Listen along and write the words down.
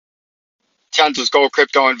Vincenzo's Gold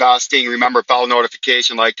Crypto Investing. Remember, bell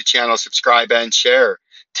notification, like the channel, subscribe, and share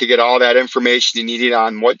to get all that information you needed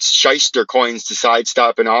on what shyster coins to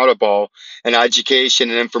sidestep and audible, and education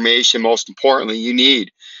and information, most importantly, you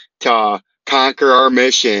need to conquer our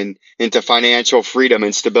mission into financial freedom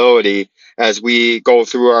and stability as we go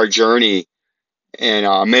through our journey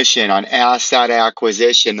and mission on asset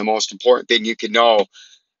acquisition. The most important thing you can know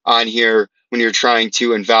on here when you're trying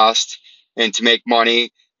to invest and to make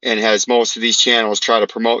money, and has most of these channels try to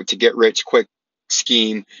promote to get rich quick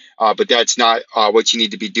scheme, but that's not what you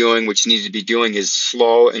need to be doing. What you need to be doing is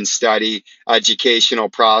slow and steady educational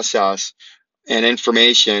process and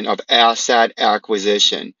information of asset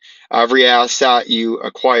acquisition. Every asset you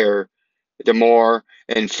acquire, the more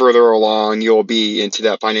and further along you'll be into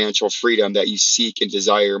that financial freedom that you seek and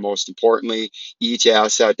desire. Most importantly, each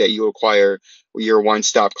asset that you acquire, you're one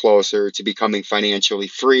step closer to becoming financially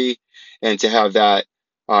free and to have that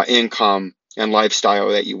income and lifestyle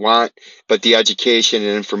that you want. But the education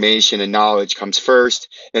and information and knowledge comes first,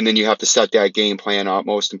 and then you have to set that game plan up,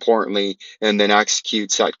 most importantly, and then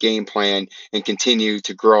execute that game plan and continue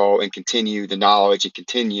to grow and continue the knowledge and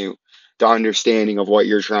continue the understanding of what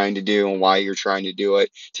you're trying to do and why you're trying to do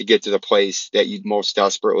it to get to the place that you most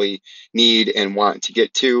desperately need and want to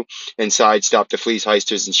get to, and sidestep the fleece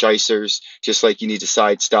heisters and shysters, just like you need to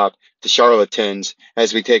sidestep the charlatans.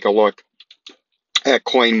 As we take a look at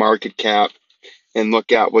coin market cap and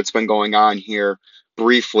look at what's been going on here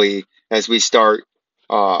briefly as we start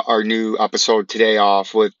our new episode today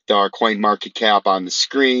off with coin market cap on the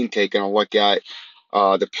screen, taking a look at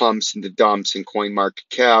the pumps and the dumps in coin market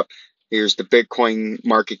cap. Here's the Bitcoin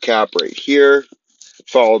market cap right here,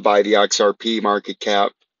 followed by the XRP market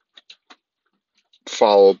cap,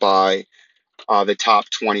 followed by the top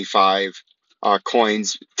 25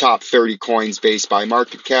 coins, top 30 coins based by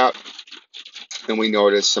market cap. And we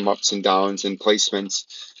notice some ups and downs and placements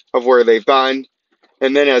of where they've been.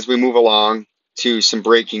 And then as we move along to some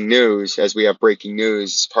breaking news, as we have breaking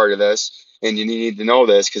news as part of this, and you need to know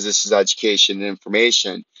this because this is education and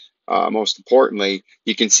information. Most importantly,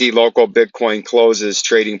 you can see local Bitcoin closes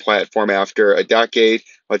trading platform after a decade.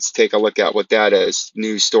 Let's take a look at what that is.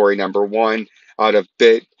 News story number one out of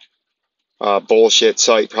bullshit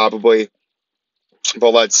site probably.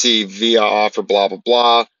 But let's see, via offer, blah, blah,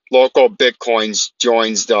 blah. Local Bitcoins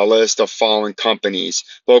joins the list of fallen companies.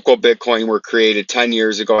 Local Bitcoin were created 10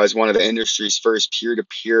 years ago as one of the industry's first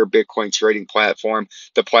peer-to-peer Bitcoin trading platform.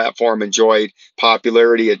 The platform enjoyed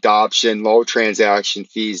popularity, adoption, low transaction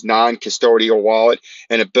fees, non-custodial wallet,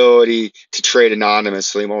 and ability to trade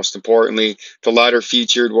anonymously. Most importantly, the latter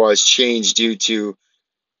featured was changed due to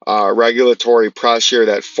regulatory pressure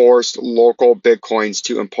that forced local Bitcoins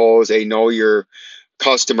to impose a know your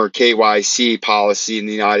customer KYC policy in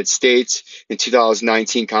the United States in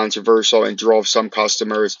 2019, controversial, and drove some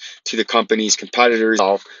customers to the company's competitors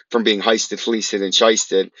from being heisted, fleeced, and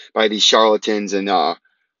shysted by these charlatans and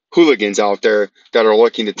hooligans out there that are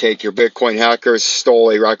looking to take your Bitcoin. Hackers stole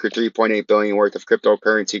a record 3.8 billion worth of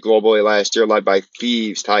cryptocurrency globally last year, led by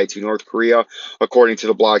thieves tied to North Korea, according to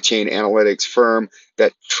the blockchain analytics firm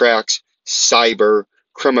that tracks cyber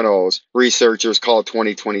criminals. Researchers call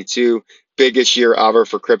 2022 biggest year ever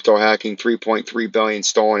for crypto hacking, 3.3 billion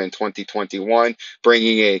stolen in 2021,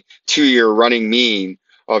 bringing a 2-year running mean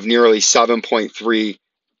of nearly $7.3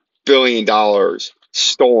 billion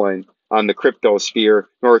stolen on the crypto sphere.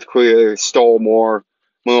 North Korea stole more.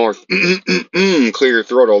 Clear your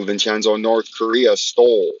throat, old Vincenzo. North Korea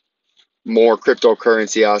stole more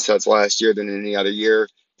cryptocurrency assets last year than any other year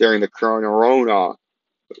during the coronavirus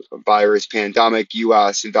pandemic.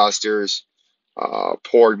 U.S. investors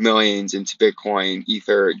poured millions into Bitcoin,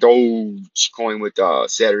 Ether, Dogecoin with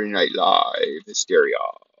Saturday Night Live hysteria,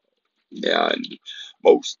 and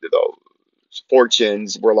most of those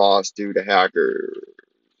fortunes were lost due to hackers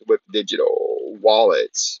with digital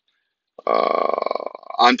wallets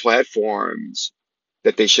on platforms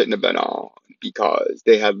that they shouldn't have been on because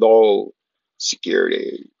they had low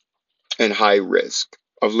security and high risk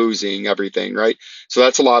of losing everything, right? So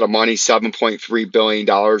that's a lot of money, $7.3 billion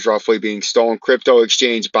roughly being stolen. Crypto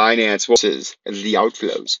exchange Binance is the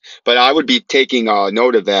outflows. But I would be taking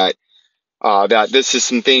note of that, that this is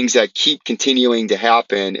some things that keep continuing to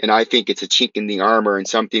happen, and I think it's a chink in the armor and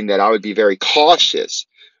something that I would be very cautious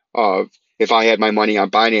of if I had my money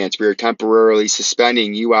on Binance. We are temporarily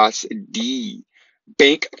suspending USD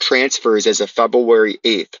bank transfers as of February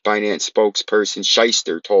 8th, Binance spokesperson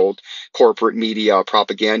Shyster told corporate media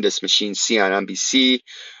propagandist machine CNBC.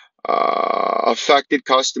 Affected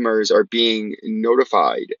customers are being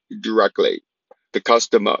notified directly. The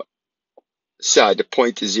customer said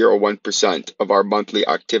 0.01% of our monthly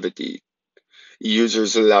activity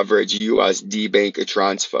users leverage USD bank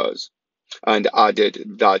transfers and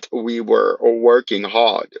added that we were working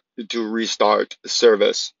hard to restart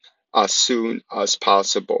service as soon as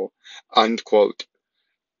possible, unquote,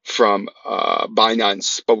 from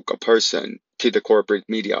Binance spokesperson to the corporate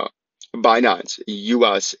media. Binance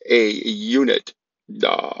USA unit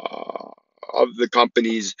of the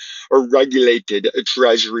company's regulated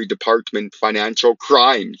Treasury Department financial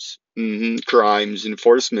crimes. Crimes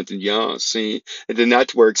enforcement, yeah, see, the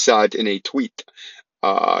network said in a tweet,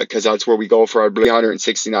 because that's where we go for our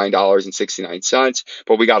 $369.69.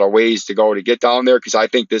 But we got a ways to go to get down there, because I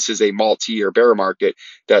think this is a multi-year bear market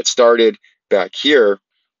that started back here.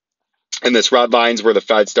 And this red line's where the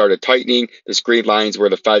Fed started tightening. This green line's where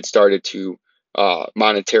the Fed started to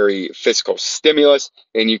monetary fiscal stimulus.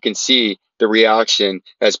 And you can see the reaction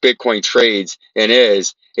as Bitcoin trades and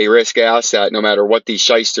is a risk asset, no matter what these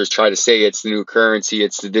shysters try to say. It's the new currency.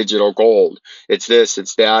 It's the digital gold. It's this,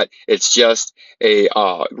 it's that. It's just a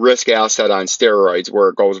risk asset on steroids, where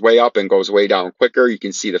it goes way up and goes way down quicker. You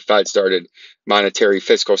can see the Fed started monetary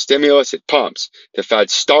fiscal stimulus. It pumps. The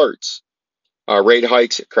Fed starts rate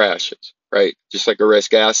hikes, it crashes, right? Just like a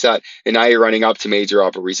risk asset. And now you're running up to major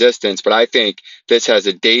upper resistance. But I think this has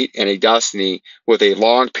a date and a destiny with a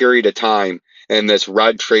long period of time in this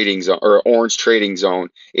red trading zone or orange trading zone,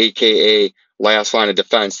 aka last line of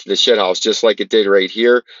defense to the shithouse, just like it did right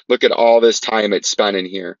here. Look at all this time it's spent in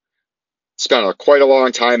here. Spent quite a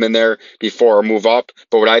long time in there before I move up.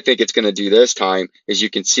 But what I think it's going to do this time is, you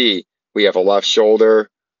can see we have a left shoulder,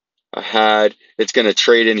 ahead. It's going to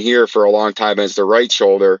trade in here for a long time as the right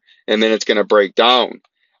shoulder, and then it's going to break down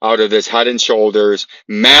out of this head and shoulders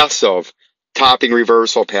massive topping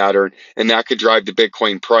reversal pattern, and that could drive the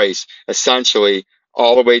Bitcoin price essentially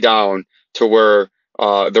all the way down to where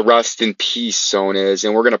the rest in peace zone is.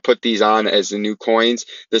 And we're going to put these on as the new coins.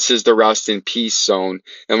 This is the rest in peace zone,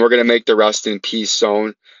 and we're going to make the rest in peace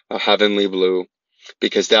zone a heavenly blue,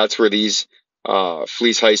 because that's where these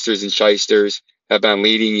fleece heisters and shysters have been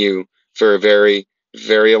leading you for a very,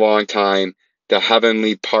 very long time. The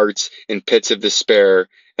heavenly parts and pits of despair,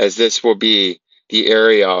 as this will be the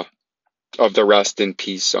area of the rest in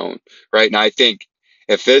peace zone, right? And I think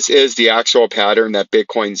if this is the actual pattern that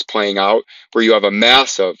Bitcoin's playing out, where you have a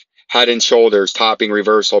massive head and shoulders topping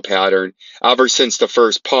reversal pattern ever since the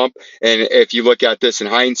first pump, and if you look at this in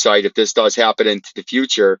hindsight, if this does happen into the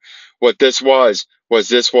future, what this was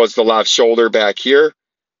this was the left shoulder back here.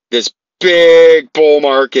 This big bull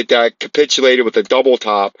market that capitulated with a double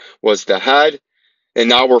top was the head. And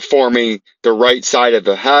now we're forming the right side of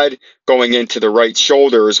the head going into the right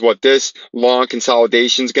shoulder is what this long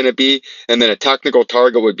consolidation is going to be. And then a technical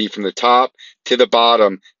target would be from the top to the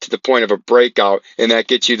bottom to the point of a breakout. And that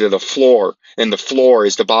gets you to the floor. And the floor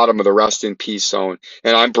is the bottom of the rest in peace zone.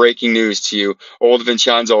 And I'm breaking news to you. Old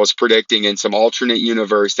Vincenzo is predicting in some alternate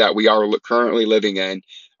universe that we are currently living in.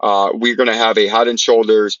 We're going to have a head and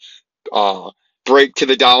shoulders break to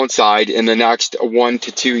the downside in the next 1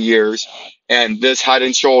 to 2 years. And this head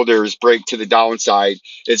and shoulders break to the downside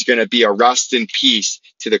is going to be a rest in peace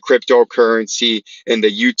to the cryptocurrency and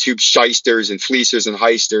the YouTube shysters and fleecers and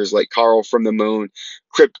heisters like Carl from the Moon,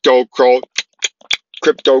 Crypto Crow,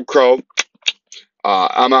 Crypto,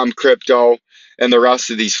 and the rest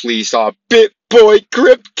of these fleece BitBoy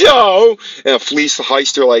Crypto, and a fleece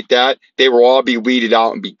heister like that, they will all be weeded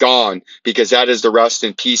out and be gone, because that is the rest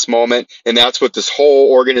in peace moment. And that's what this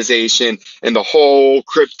whole organization and the whole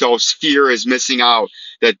crypto sphere is missing out,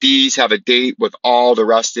 that these have a date with all the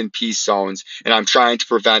rest in peace zones. And I'm trying to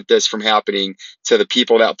prevent this from happening to the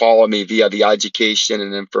people that follow me via the education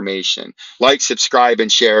and information. Like, subscribe,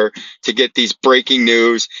 and share to get these breaking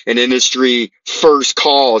news and industry first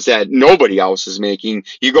calls that nobody else is making.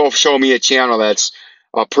 You go show me a channel that's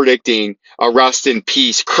predicting a rest in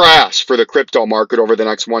peace crash for the crypto market over the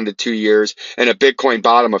next 1 to 2 years and a Bitcoin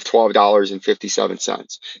bottom of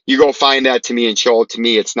 $12.57. You go find that to me and show it to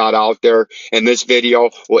me. It's not out there. And this video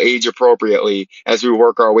will age appropriately as we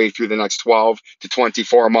work our way through the next 12 to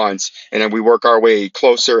 24 months. And then we work our way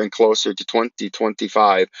closer and closer to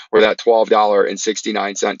 2025, where that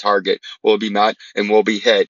 $12.69 target will be met and will be hit.